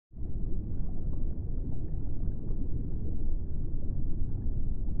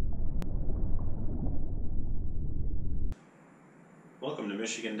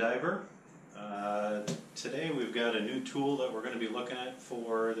Michigan diver. Today we've got a new tool that we're going to be looking at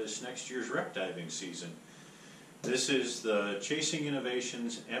for this next year's wreck diving season. This is the Chasing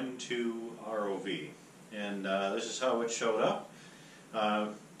Innovation's M2 ROV, and this is how it showed up.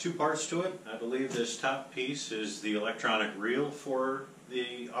 Two parts to it. I believe this top piece is the electronic reel for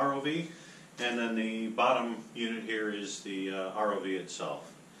the ROV, and then the bottom unit here is the ROV itself.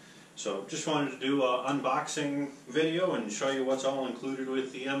 So just wanted to do an unboxing video and show you what's all included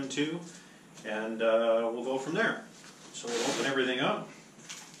with the M2, and we'll go from there. So we'll open everything up.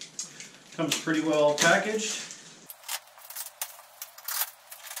 Comes pretty well packaged.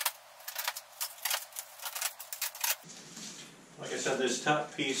 Like I said, this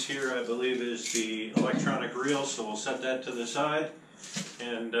top piece here I believe is the electronic reel, so we'll set that to the side,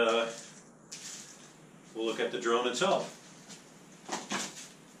 and we'll look at the drone itself.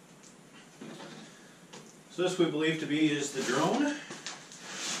 So this we believe to be is the drone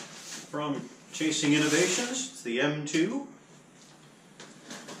from Chasing Innovations. It's the M2.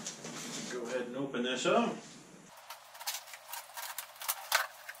 Go ahead and open this up.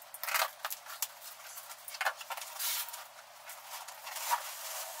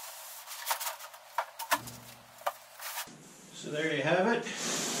 So there you have it.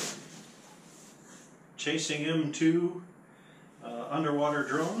 Chasing M2 underwater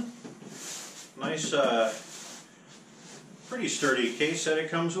drone. Nice, pretty sturdy case that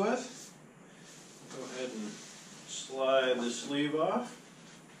it comes with. Go ahead and slide the sleeve off.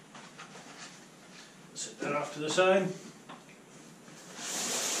 Set that off to the side.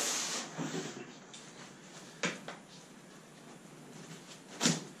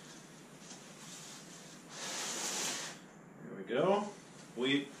 There we go.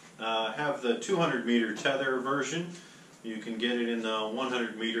 We have the 200-meter tether version. You can get it in the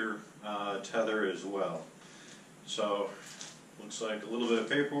 100-meter tether as well. So looks like a little bit of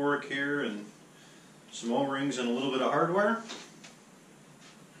paperwork here and some O-rings and a little bit of hardware.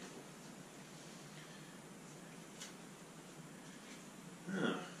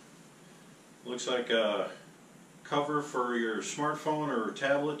 Looks like a cover for your smartphone or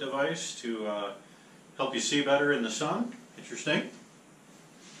tablet device to help you see better in the sun. Interesting.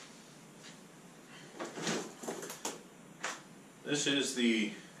 This is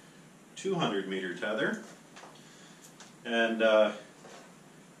the 200-meter tether, and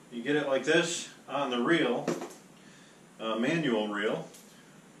you get it like this on the reel, manual reel,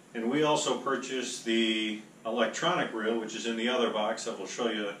 and we also purchased the electronic reel, which is in the other box that we'll show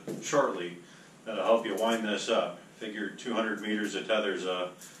you shortly. That'll help you wind this up. Figured 200 meters of tether is a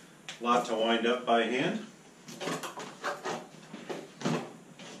lot to wind up by hand.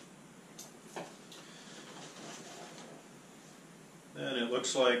 And it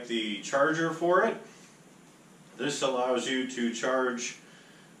looks like the charger for it. This allows you to charge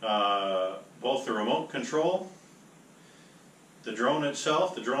both the remote control, the drone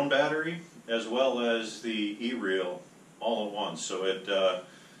itself, the drone battery, as well as the e-reel all at once. So it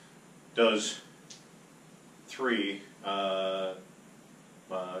does three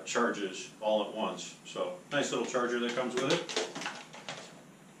charges all at once. So nice little charger that comes with it.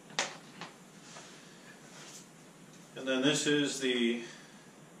 And then this is the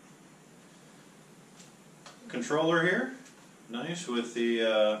controller here, nice, with the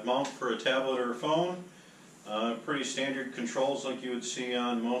mount for a tablet or a phone. Pretty standard controls like you would see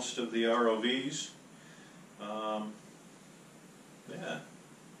on most of the ROVs. Yeah,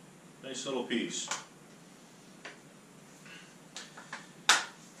 nice little piece.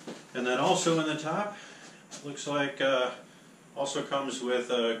 And then also in the top, looks like also comes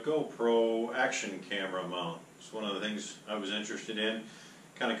with a GoPro action camera mount. It's one of the things I was interested in.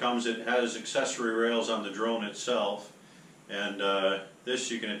 Kind of comes, it has accessory rails on the drone itself, and this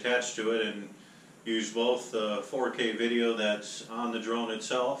you can attach to it and use both the 4K video that's on the drone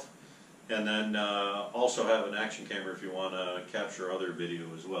itself, and then also have an action camera if you want to capture other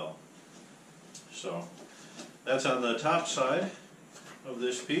video as well. So that's on the top side of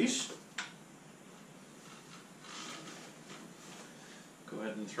this piece. Go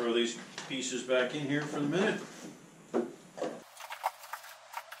ahead and throw these pieces back in here for the minute.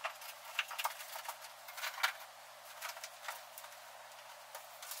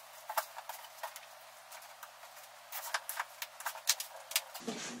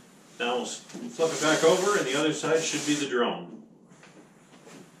 Now we'll flip it back over, and the other side should be the drone.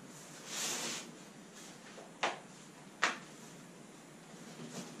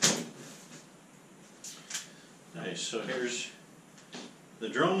 Nice, so here's the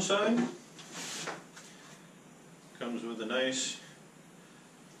drone side. Comes with a nice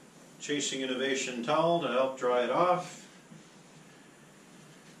Chasing Innovation towel to help dry it off.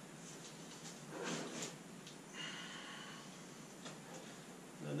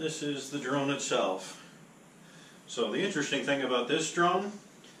 this is the drone itself. So the interesting thing about this drone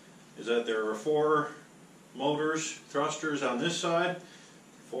is that there are 4 motors, thrusters on this side,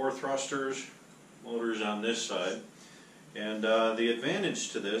 4 thrusters, motors on this side. And the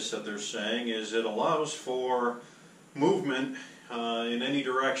advantage to this that they're saying is it allows for movement in any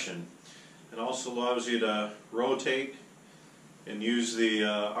direction. It also allows you to rotate and use the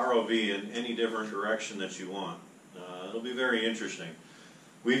ROV in any different direction that you want. It'll be very interesting.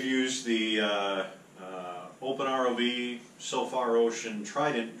 We've used the Open ROV Sofar Ocean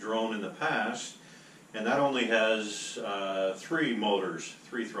Trident drone in the past, and that only has 3 motors,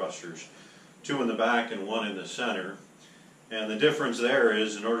 3 thrusters, 2 in the back and 1 in the center. And the difference there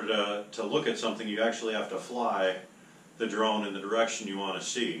is, in order to look at something, you actually have to fly the drone in the direction you want to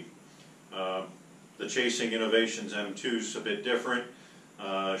see. The Chasing Innovations M2 is a bit different.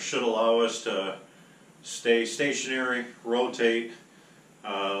 Should allow us to stay stationary, rotate,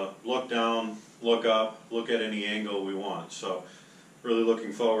 look down, look up, look at any angle we want. So really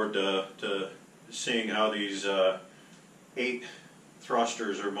looking forward to seeing how these 8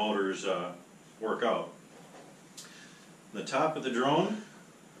 thrusters or motors work out. The top of the drone,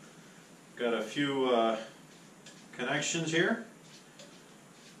 got a few connections here.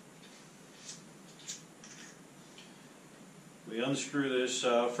 We unscrew this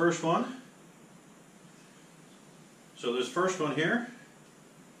first one. So this first one here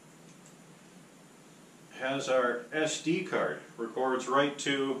has our SD card, records right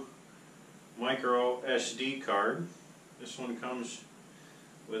to micro SD card. This one comes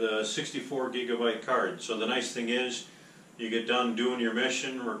with a 64 gigabyte card. So the nice thing is, you get done doing your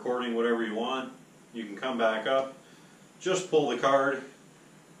mission, recording whatever you want, you can come back up, just pull the card,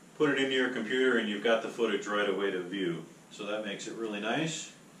 put it into your computer, and you've got the footage right away to view. So that makes it really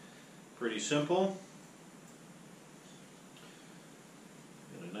nice, pretty simple.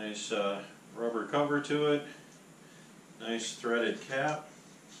 Got a nice rubber cover to it, nice threaded cap.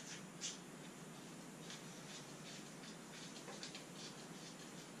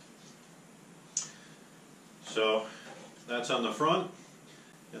 So that's on the front,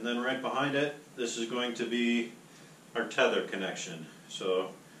 and then right behind it, this is going to be our tether connection.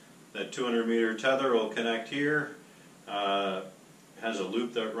 So that 200 meter tether will connect here. Has a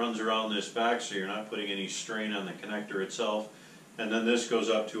loop that runs around this back, so you're not putting any strain on the connector itself. And then this goes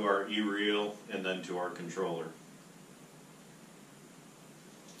up to our e-reel and then to our controller.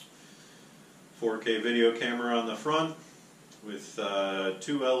 4K video camera on the front with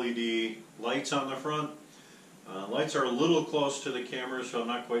 2 LED lights on the front. Lights are a little close to the camera, so I'm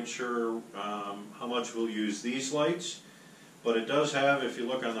not quite sure how much we'll use these lights. But it does have, if you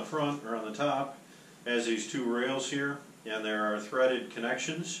look on the front or on the top, has these 2 rails here, and there are threaded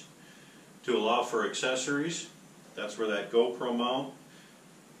connections to allow for accessories. That's where that GoPro mount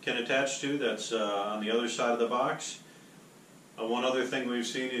can attach to. That's on the other side of the box. One other thing we've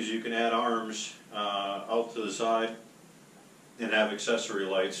seen is you can add arms out to the side and have accessory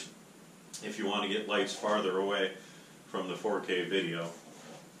lights if you want to get lights farther away from the 4K video.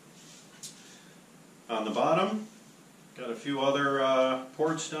 On the bottom, got a few other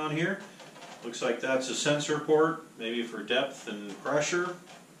ports down here. Looks like that's a sensor port, maybe for depth and pressure.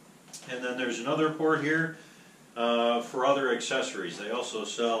 And then there's another port here for other accessories. They also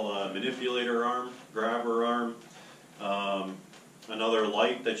sell a manipulator arm, grabber arm, another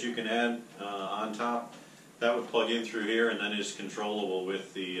light that you can add on top. That would plug in through here and then is controllable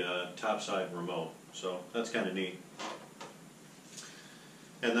with the top side remote. So that's kind of neat.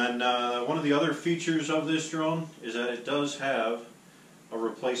 And then one of the other features of this drone is that it does have a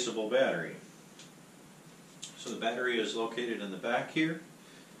replaceable battery. So the battery is located in the back here.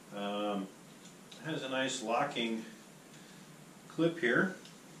 It has a nice locking clip here.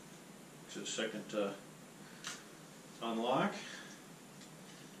 Takes a second to unlock.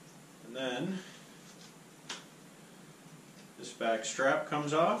 And then this back strap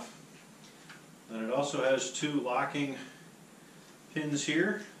comes off. And it also has 2 locking pins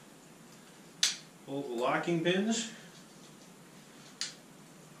here. Pull the locking pins.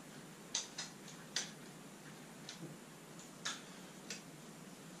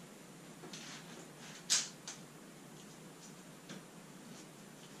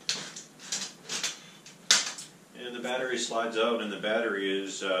 And the battery slides out, and the battery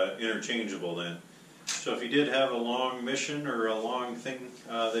is interchangeable then. So if you did have a long mission or a long thing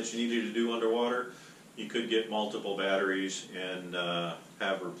that you needed to do underwater, you could get multiple batteries and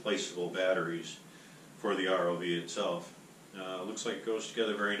have replaceable batteries for the ROV itself. Looks like it goes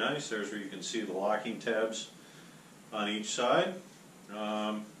together very nice. There's where you can see the locking tabs on each side.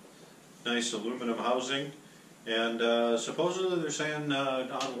 Nice aluminum housing. And supposedly they're saying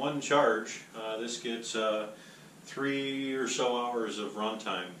on one charge, this gets 3 or so hours of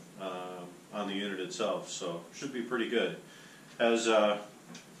runtime on the unit itself, so should be pretty good. Has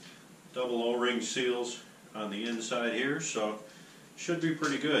double O-ring seals on the inside here, so should be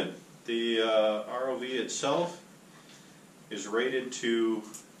pretty good. The ROV itself is rated to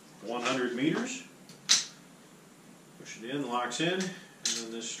 100 meters. Push it in, locks in, and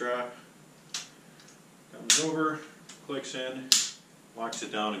then this strap comes over, clicks in, locks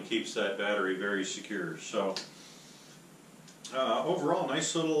it down, and keeps that battery very secure. So overall,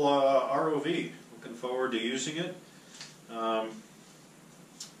 nice little ROV. Looking forward to using it.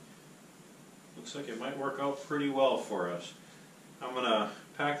 Looks like it might work out pretty well for us. I'm going to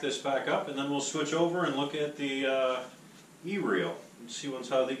pack this back up, and then we'll switch over and look at the E-reel and see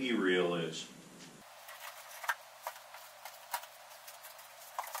how the E-reel is.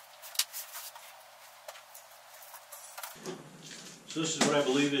 So this is what I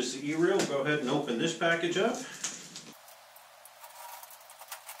believe is the E-reel. Go ahead and open this package up.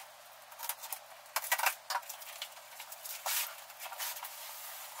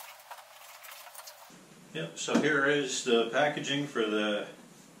 Yep, so here is the packaging for the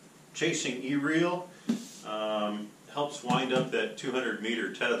Chasing E-reel. Helps wind up that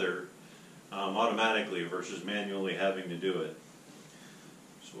 200-meter tether automatically versus manually having to do it.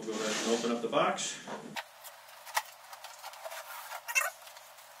 So we'll go ahead and open up the box.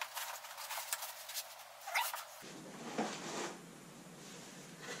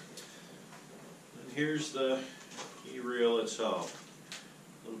 And here's the E-reel itself.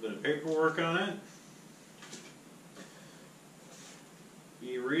 A little bit of paperwork on it.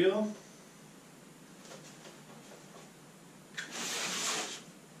 E-reel.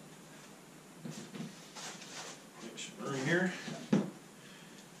 Next room here. And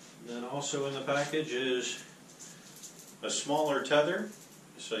then also in the package is a smaller tether.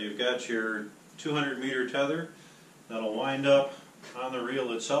 So you've got your 200-meter tether that'll wind up on the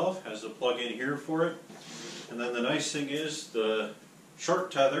reel itself. Has the plug in here for it. And then the nice thing is the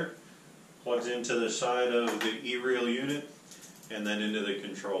short tether plugs into the side of the E-reel unit and then into the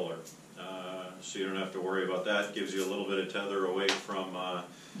controller. So you don't have to worry about that. Gives you a little bit of tether away from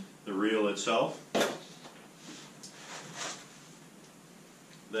the reel itself.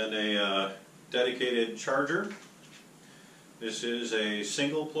 Then a dedicated charger. This is a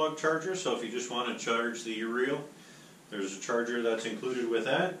single plug charger, so if you just want to charge the reel, there's a charger that's included with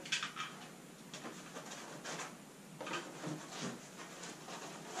that.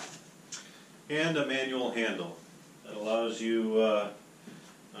 And a manual handle that allows you,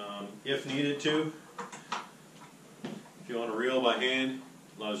 if needed to, if you want to reel by hand,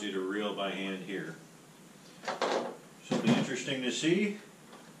 allows you to reel by hand here. So it'll be interesting to see.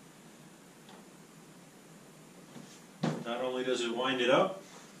 Not only does it wind it up,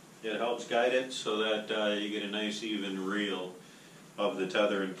 it helps guide it so that you get a nice even reel of the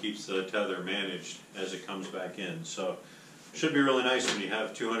tether and keeps the tether managed as it comes back in. So it should be really nice when you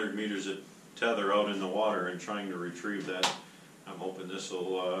have 200 meters of tether out in the water and trying to retrieve that. I'm hoping this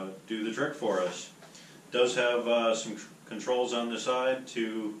will do the trick for us. It does have some controls on the side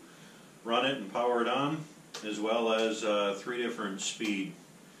to run it and power it on, as well as 3 different speed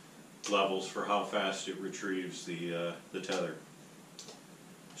levels for how fast it retrieves the tether.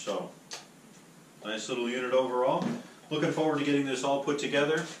 So, nice little unit overall. Looking forward to getting this all put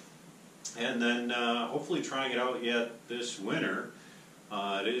together, and then hopefully trying it out yet this winter.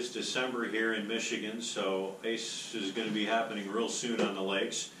 It is December here in Michigan, so ice is going to be happening real soon on the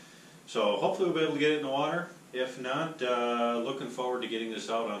lakes. So hopefully we'll be able to get it in the water. If not, looking forward to getting this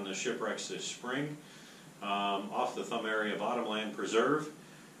out on the Shipwrecks this spring off the Thumb Area Bottomland Preserve.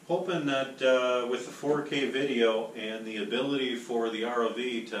 Hoping that with the 4K video and the ability for the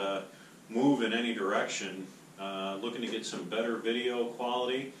ROV to move in any direction, looking to get some better video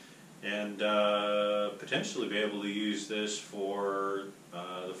quality and potentially be able to use this for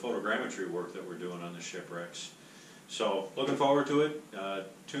the photogrammetry work that we're doing on the Shipwrecks. So looking forward to it.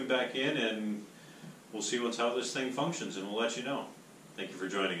 Tune back in and we'll see how this thing functions, and we'll let you know. Thank you for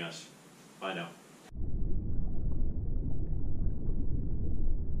joining us. Bye now.